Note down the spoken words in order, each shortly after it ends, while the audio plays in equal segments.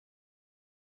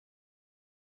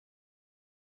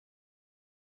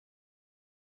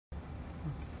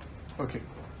Okay,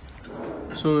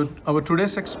 so our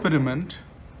today's experiment,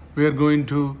 we are going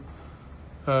to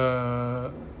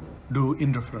do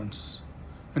interference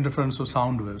of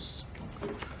sound waves.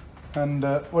 And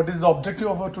what is the objective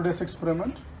of our today's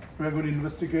experiment? We are going to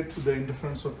investigate the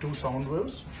interference of two sound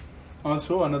waves.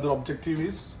 Also, another objective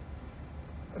is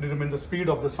determine the speed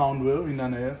of the sound wave in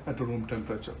an air at a room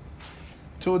temperature.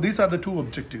 So these are the two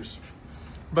objectives.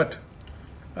 But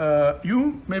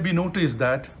you maybe notice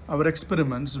that our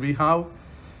experiments, we have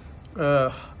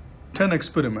 10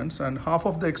 experiments, and half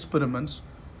of the experiments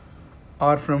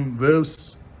are from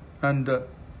waves, and the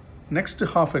next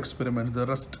half experiments, the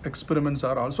rest experiments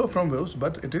are also from waves,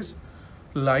 but it is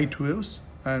light waves.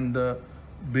 And the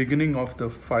beginning of the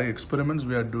 5 experiments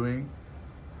we are doing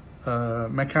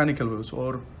mechanical waves,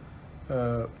 or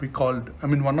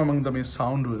one among them is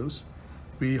sound waves.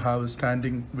 We have a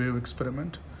standing wave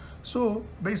experiment. So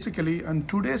basically, in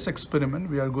today's experiment,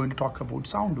 we are going to talk about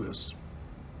sound waves.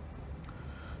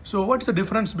 So what's the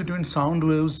difference between sound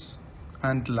waves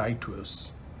and light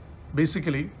waves?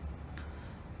 Basically,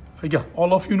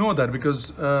 all of you know that,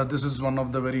 because this is one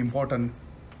of the very important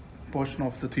portion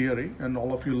of the theory and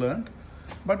all of you learned.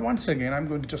 But once again, I'm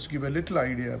going to just give a little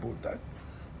idea about that.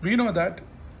 We know that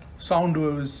sound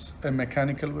wave is a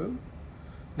mechanical wave.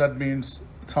 That means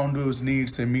sound waves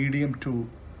needs a medium to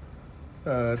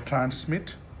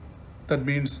transmit. That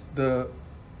means the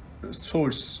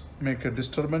source make a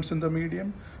disturbance in the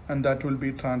medium, and that will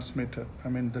be transmitted.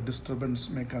 The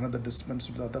disturbance make another disturbance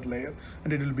with the other layer,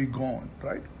 and it will be gone,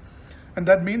 right? And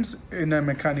that means in a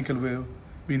mechanical wave,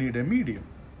 we need a medium.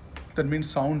 That means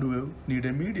sound wave need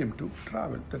a medium to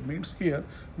travel. That means here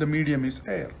the medium is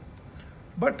air.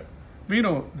 But we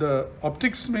know the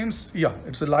optics means,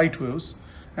 it's a light waves,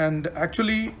 and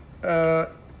actually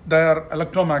they are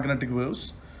electromagnetic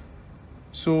waves.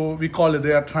 So we call it,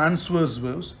 they are transverse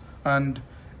waves, and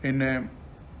the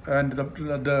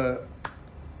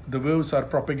waves are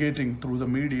propagating through the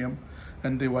medium,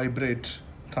 and they vibrate,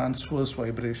 transverse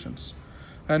vibrations.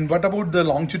 And what about the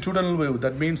longitudinal wave?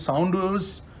 That means sound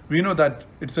waves, we know that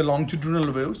it's a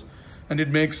longitudinal waves, and it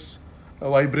makes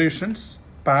vibrations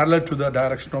parallel to the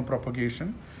direction of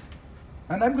propagation.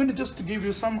 And I'm going to just give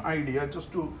you some idea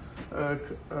just to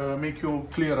make you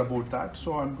clear about that.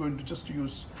 So I'm going to just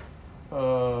use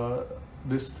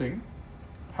this thing.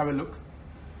 Have a look.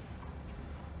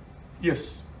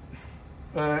 Yes.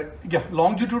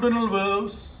 Longitudinal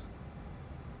waves.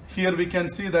 Here we can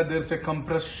see that there's a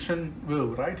compression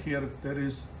wave, right? Here there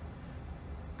is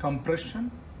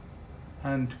compression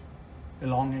and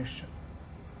elongation.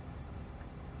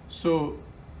 So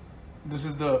this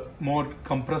is the more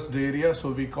compressed area,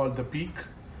 so we call the peak,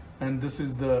 and this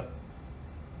is the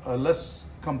less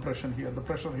compression here. The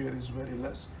pressure here is very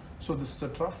less, so this is a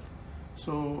trough.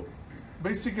 So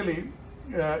basically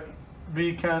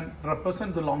we can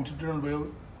represent the longitudinal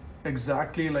wave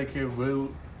exactly like a wave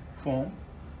form.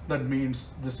 That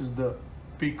means this is the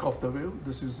peak of the wave,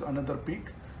 this is another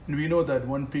peak, and we know that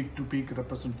one peak to peak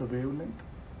represents the wavelength.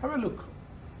 Have a look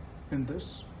in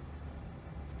this.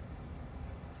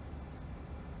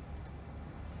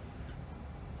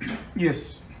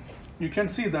 Yes, you can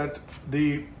see that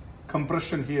the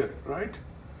compression here, right?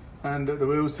 And the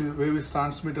wave is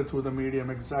transmitted through the medium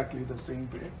exactly the same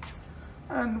way.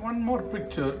 And one more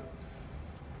picture.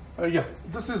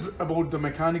 This is about the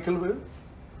mechanical wave.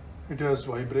 It has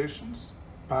vibrations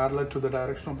parallel to the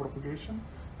direction of propagation.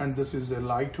 And this is a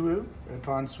light wave, a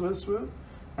transverse wave.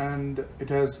 And it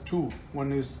has two.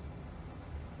 One is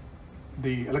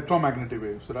the electromagnetic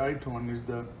waves, right? One is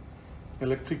the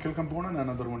electrical component,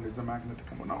 another one is the magnetic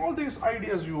component. All these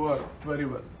ideas you are very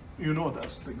well, you know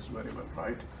those things very well,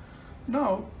 right?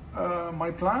 Now, my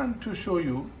plan to show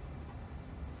you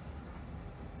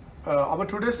our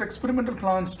today's experimental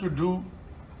plans to do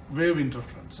wave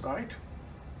interference, right?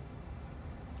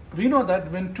 We know that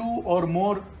when two or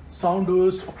more sound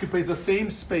waves occupies the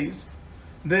same space,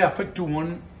 they affect to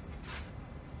one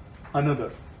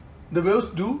another. The waves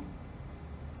do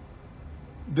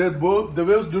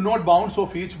not bounce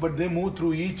off each, but they move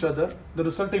through each other. The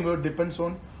resulting wave depends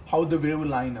on how the wave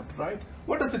line up, right?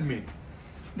 What does it mean?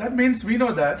 That means we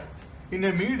know that in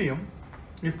a medium,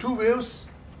 if two waves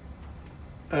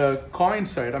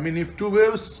coincide, if two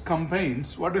waves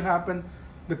combines, what will happen?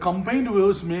 The combined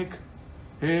waves make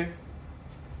a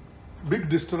big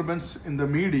disturbance in the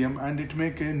medium, and it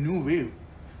make a new wave.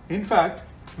 In fact,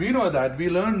 we know that we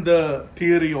learned the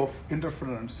theory of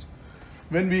interference.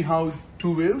 When we have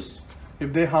two waves,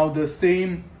 if they have the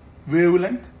same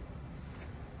wavelength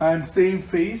and same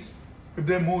phase, if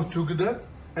they move together,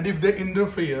 and if they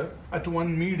interfere at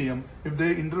one medium, if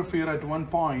they interfere at one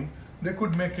point, they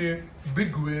could make a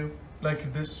big wave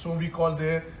like this. So we call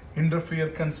they interfere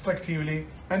constructively.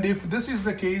 And if this is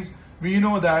the case, we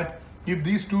know that if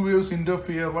these two waves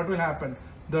interfere, what will happen?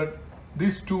 That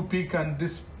these two peak and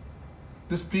this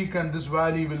peak and this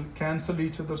valley will cancel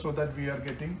each other, so that we are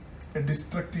getting a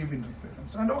destructive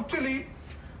interference.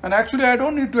 And actually I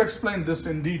don't need to explain this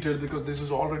in detail because this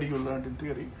is already you learned in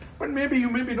theory, but maybe you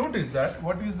notice that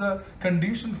what is the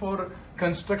condition for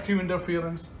constructive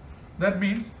interference. That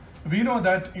means we know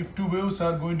that if two waves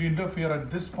are going to interfere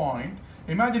at this point,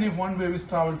 imagine if one wave is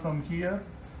traveled from here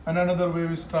and another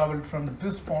wave is traveled from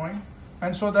this point,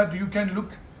 and so that you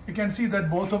can see that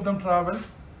both of them travel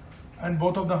and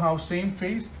both of them have same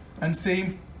phase and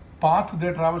same path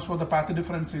they travel, so the path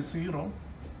difference is 0.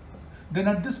 Then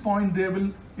at this point they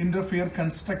will interfere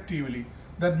constructively.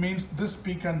 That means this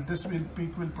peak and this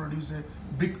peak will produce a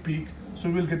big peak, so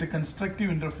we'll get a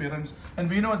constructive interference, and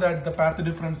we know that the path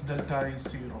difference delta is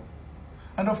 0.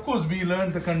 And of course we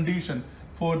learned the condition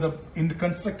for the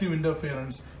constructive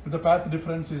interference. If the path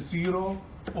difference is 0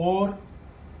 or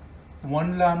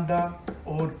 1 lambda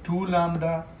or 2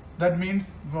 lambda, that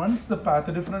means once the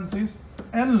path difference is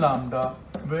n lambda,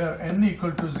 where n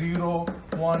equal to 0,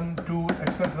 1, 2,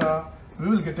 etc., we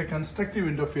will get a constructive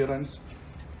interference.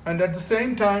 And at the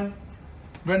same time,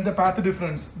 when the path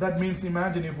difference, that means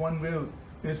imagine if one wave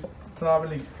is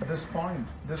traveling this point,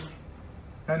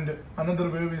 and another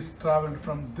wave is traveled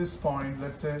from this point,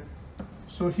 let's say.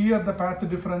 So here the path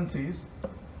difference is,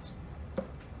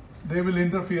 they will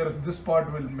interfere. This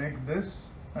part will make this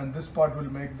and this part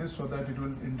will make this, so that it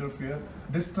will interfere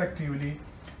destructively.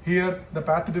 Here the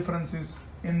path difference is,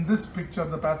 in this picture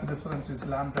the path difference is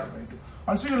lambda by 2.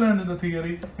 Also you learned in the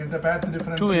theory, if the path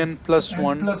difference 2n plus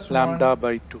 1 lambda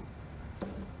by 2.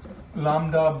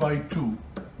 Lambda by 2,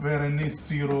 where n is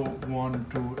 0, 1,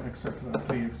 2, etc.,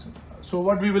 3, etc. So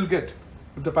what we will get,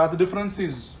 if the path difference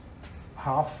is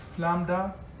half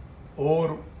lambda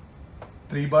or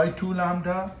 3 by 2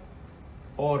 lambda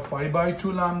or 5 by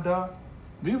 2 lambda,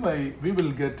 we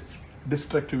will get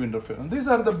destructive interference. These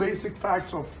are the basic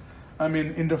facts of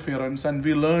interference, and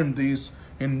we learned these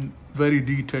in very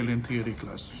detail in theory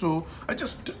class. So I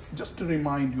just to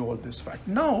remind you all this fact.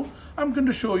 Now I'm going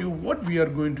to show you what we are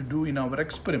going to do in our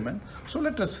experiment. So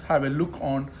let us have a look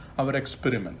on our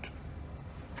experiment.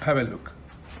 Have a look.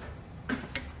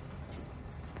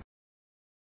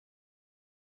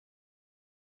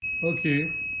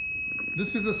 Okay,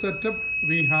 this is the setup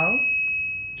we have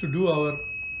to do our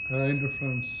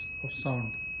interference of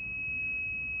sound.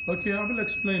 Okay, I will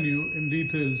explain you in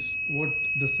details what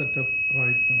the setup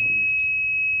right now is.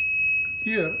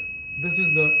 Here, this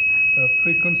is the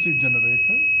frequency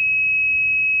generator.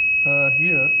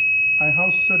 Here, I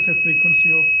have set a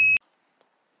frequency of.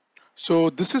 So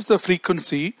this is the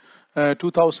frequency,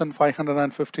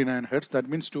 2559 Hertz. That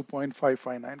means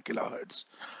 2.559 kilohertz.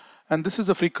 And this is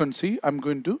the frequency I'm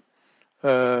going to.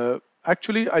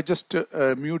 Actually, I just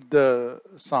mute the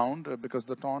sound because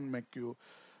the tone make you,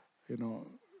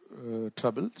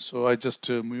 trouble. So I just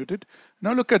mute it.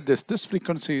 Now look at this. This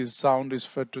frequency sound is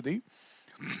fed to the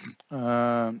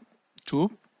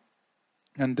tube,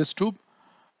 and this tube,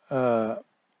 the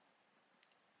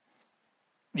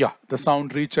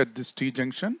sound reach at this T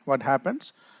junction. What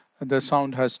happens? The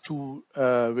sound has two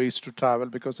ways to travel,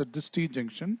 because at this T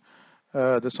junction,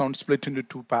 the sound split into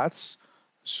two paths.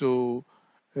 So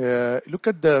look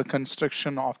at the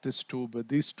construction of this tube.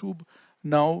 This tube,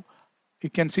 now you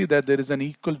can see that there is an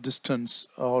equal distance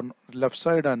on the left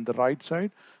side and the right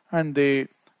side, and they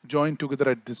join together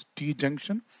at this T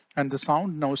junction, and the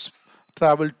sound now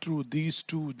travel through these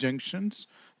two junctions,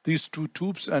 these two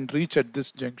tubes, and reach at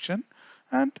this junction.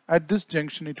 And at this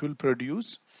junction it will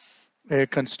produce a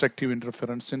constructive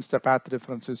interference, since the path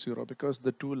difference is 0, because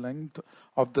the two length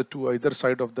of the two, either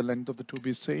side of the length of the tube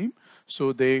is same,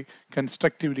 so they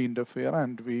constructively interfere,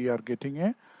 and we are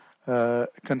getting a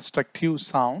constructive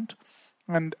sound.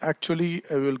 And actually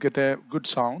I will get a good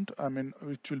sound,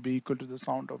 which will be equal to the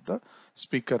sound of the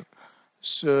speaker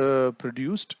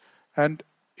produced. And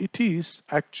it is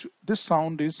actually, this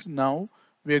sound is, now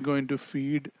we are going to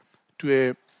feed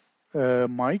to a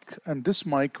mic, and this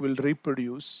mic will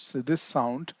reproduce this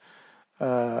sound.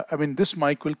 This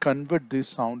mic will convert this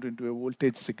sound into a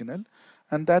voltage signal,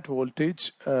 and that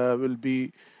voltage will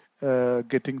be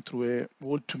getting through a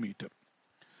voltmeter.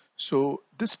 So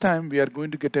this time we are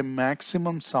going to get a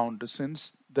maximum sound,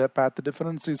 since the path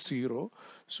difference is 0,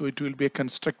 so it will be a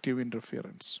constructive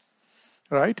interference.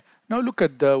 Right? Now look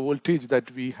at the voltage that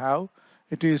we have.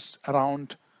 It is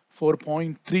around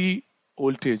 4.3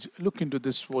 voltage. Look into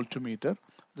this voltmeter.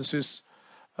 This is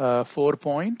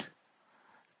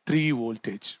 4.3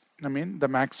 voltage. The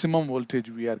maximum voltage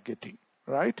we are getting,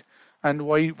 right? And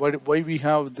why we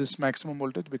have this maximum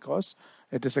voltage? Because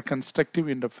it is a constructive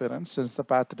interference since the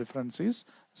path difference is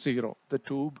 0. The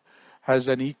tube has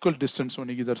an equal distance on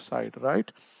either side,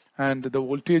 right? And the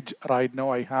voltage right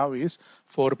now I have is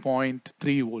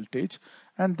 4.3 voltage,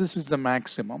 and this is the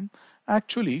maximum.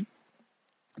 Actually,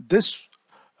 this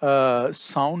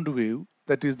sound wave,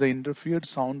 that is the interfered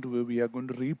sound wave, we are going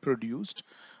to reproduce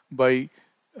by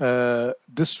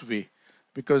this way,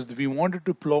 because we wanted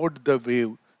to plot the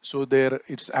wave. So there,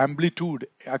 its amplitude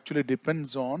actually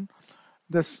depends on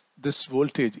this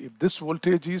voltage. If this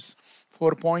voltage is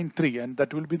 4.3, and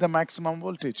that will be the maximum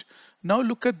voltage. Now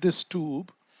look at this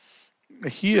tube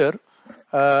here.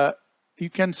 You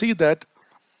can see that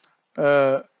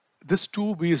this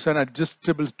tube is an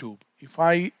adjustable tube. If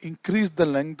I increase the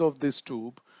length of this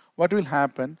tube, what will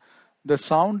happen? The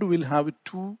sound will have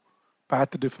two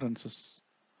path differences.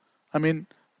 I mean,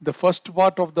 the first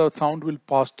part of the sound will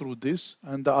pass through this,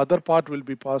 and the other part will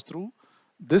be passed through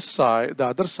this side, the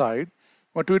other side.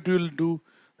 What it will do?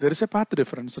 There is a path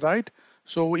difference, right?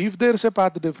 So if there is a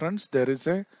path difference, there is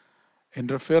a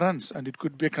interference, and it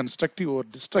could be a constructive or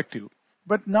destructive.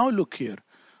 But now look here.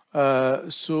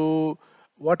 So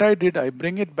what I did, I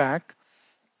bring it back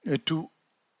to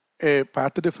a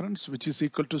path difference which is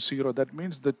equal to 0. That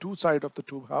means the two sides of the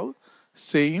tube have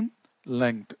same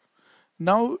length.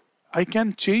 Now I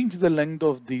can change the length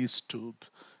of these tubes.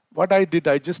 What I did,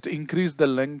 I just increased the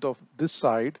length of this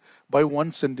side by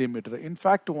 1 centimeter. In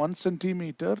fact, 1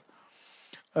 centimeter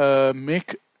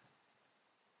make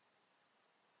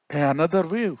another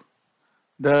wave.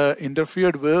 The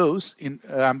interfered waves in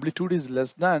amplitude is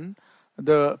less than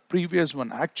the previous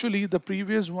one. Actually, the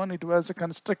previous one, it was a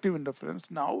constructive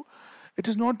interference. Now it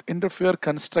is not interfere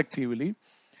constructively.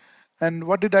 And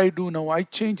what did I do now? I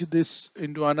changed this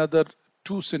into another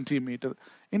 2 centimeter.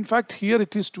 In fact, here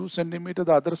it is 2 centimeter.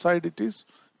 The other side it is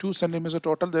 2 centimeters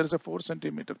total. There is a 4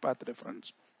 centimeter path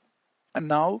difference. And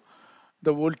now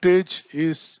the voltage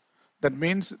is, that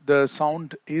means the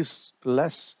sound is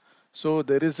less. So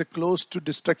there is a close to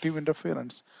destructive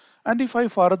interference. And if I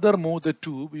further move the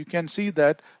tube, you can see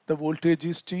that the voltage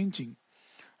is changing.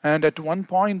 And at one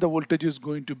point, the voltage is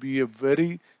going to be a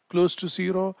very close to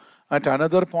 0. At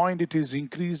another point, it is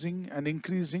increasing and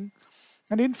increasing.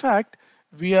 And in fact,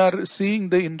 we are seeing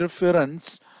the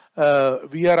interference.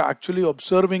 We are actually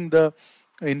observing the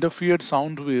interfered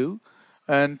sound wave.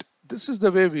 And this is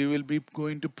the way we will be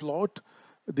going to plot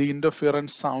the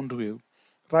interference sound wave.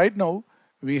 Right now,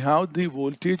 we have the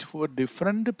voltage for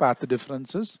different path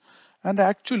differences. And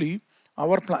actually,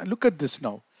 our plan, look at this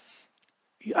now.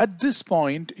 At this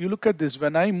point, you look at this,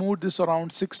 when I move this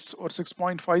around 6 or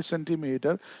 6.5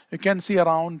 centimeter, you can see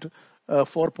around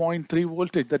 4.3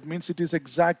 voltage. That means it is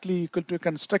exactly equal to a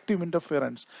constructive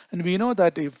interference. And we know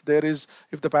that if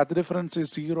the path difference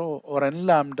is 0 or n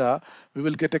lambda, we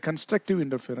will get a constructive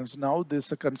interference. Now this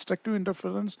is a constructive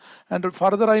interference, and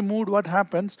further I moved, what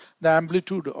happens? The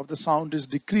amplitude of the sound is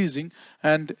decreasing,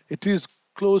 and it is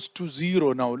close to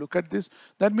 0 now. Look at this.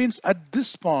 That means at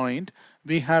this point,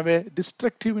 we have a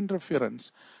destructive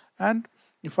interference. And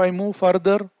if I move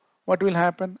further, what will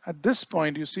happen? At this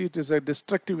point, you see it is a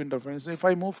destructive interference. If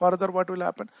I move further, what will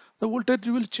happen? The voltage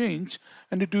will change,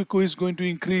 and it is going to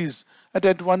increase.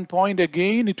 At one point,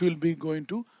 again, it will be going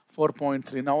to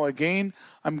 4.3. Now again,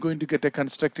 I'm going to get a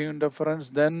constructive interference.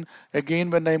 Then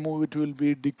again, when I move, it will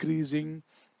be decreasing.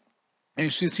 And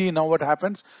you see now what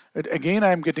happens? Again,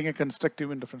 I am getting a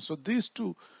constructive interference. So these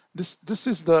two, this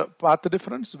is the path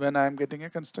difference when I am getting a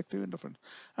constructive interference.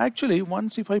 Actually,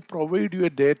 once if I provide you a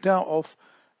data of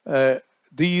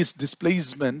these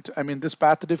displacement, I mean this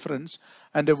path difference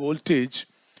and a voltage,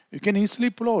 you can easily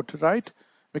plot, right?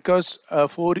 Because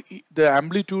for the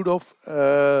amplitude of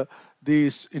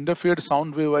this interfered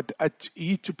sound wave at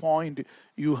each point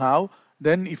you have,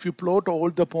 then if you plot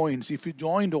all the points, if you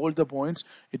join all the points,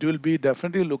 it will be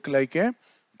definitely look like a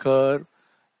curve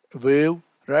wave,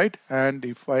 right? And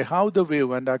if I have the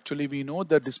wave, and actually we know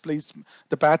the displacement,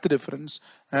 the path difference,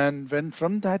 and when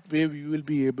from that wave you will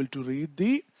be able to read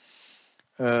the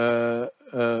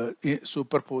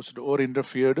superposed or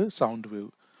interfered sound wave.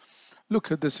 Look,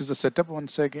 this is a setup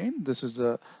once again. This is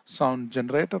a sound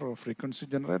generator or frequency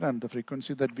generator, and the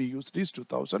frequency that we used is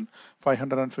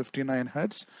 2559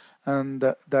 hertz, and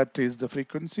that is the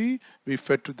frequency we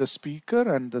fed to the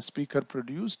speaker, and the speaker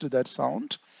produced that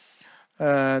sound.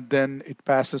 Then it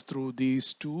passes through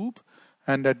this tube,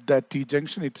 and at that T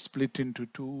junction it split into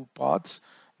two parts.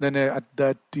 Then at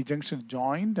that T junction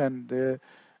joined, and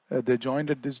they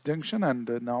joined at this junction, and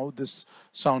now this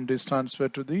sound is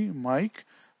transferred to the mic.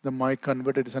 the mic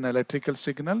converter is an electrical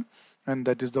signal, and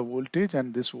that is the voltage,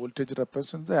 and this voltage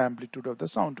represents the amplitude of the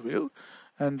sound wave.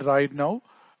 And right now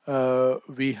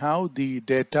we have the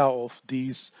data of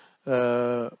these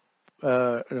I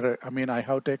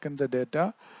have taken the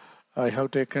data. I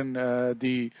have taken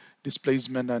the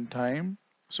displacement and time,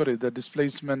 sorry, the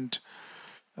displacement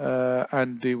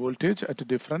and the voltage at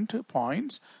different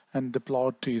points, and the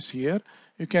plot is here.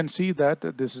 You can see that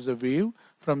this is a wave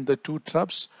from the two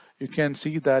trubs. You can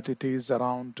see that it is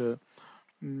around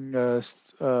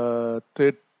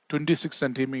 26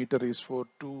 centimeter is for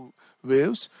two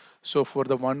waves. So for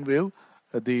the one wave,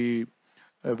 the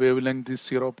wavelength is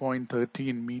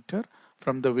 0.13 meter.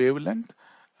 From the wavelength,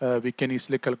 we can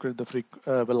easily calculate the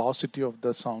velocity of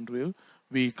the sound wave,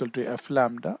 v equal to f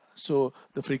lambda. So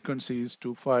the frequency is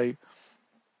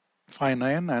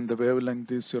 2559 and the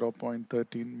wavelength is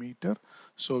 0.13 meter.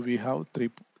 So we have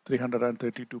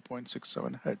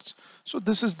 332.67 hertz. So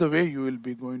this is the way you will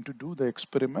be going to do the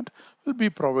experiment. We'll be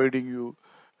providing you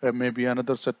maybe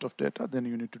another set of data, then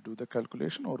you need to do the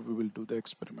calculation, or we will do the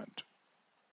experiment.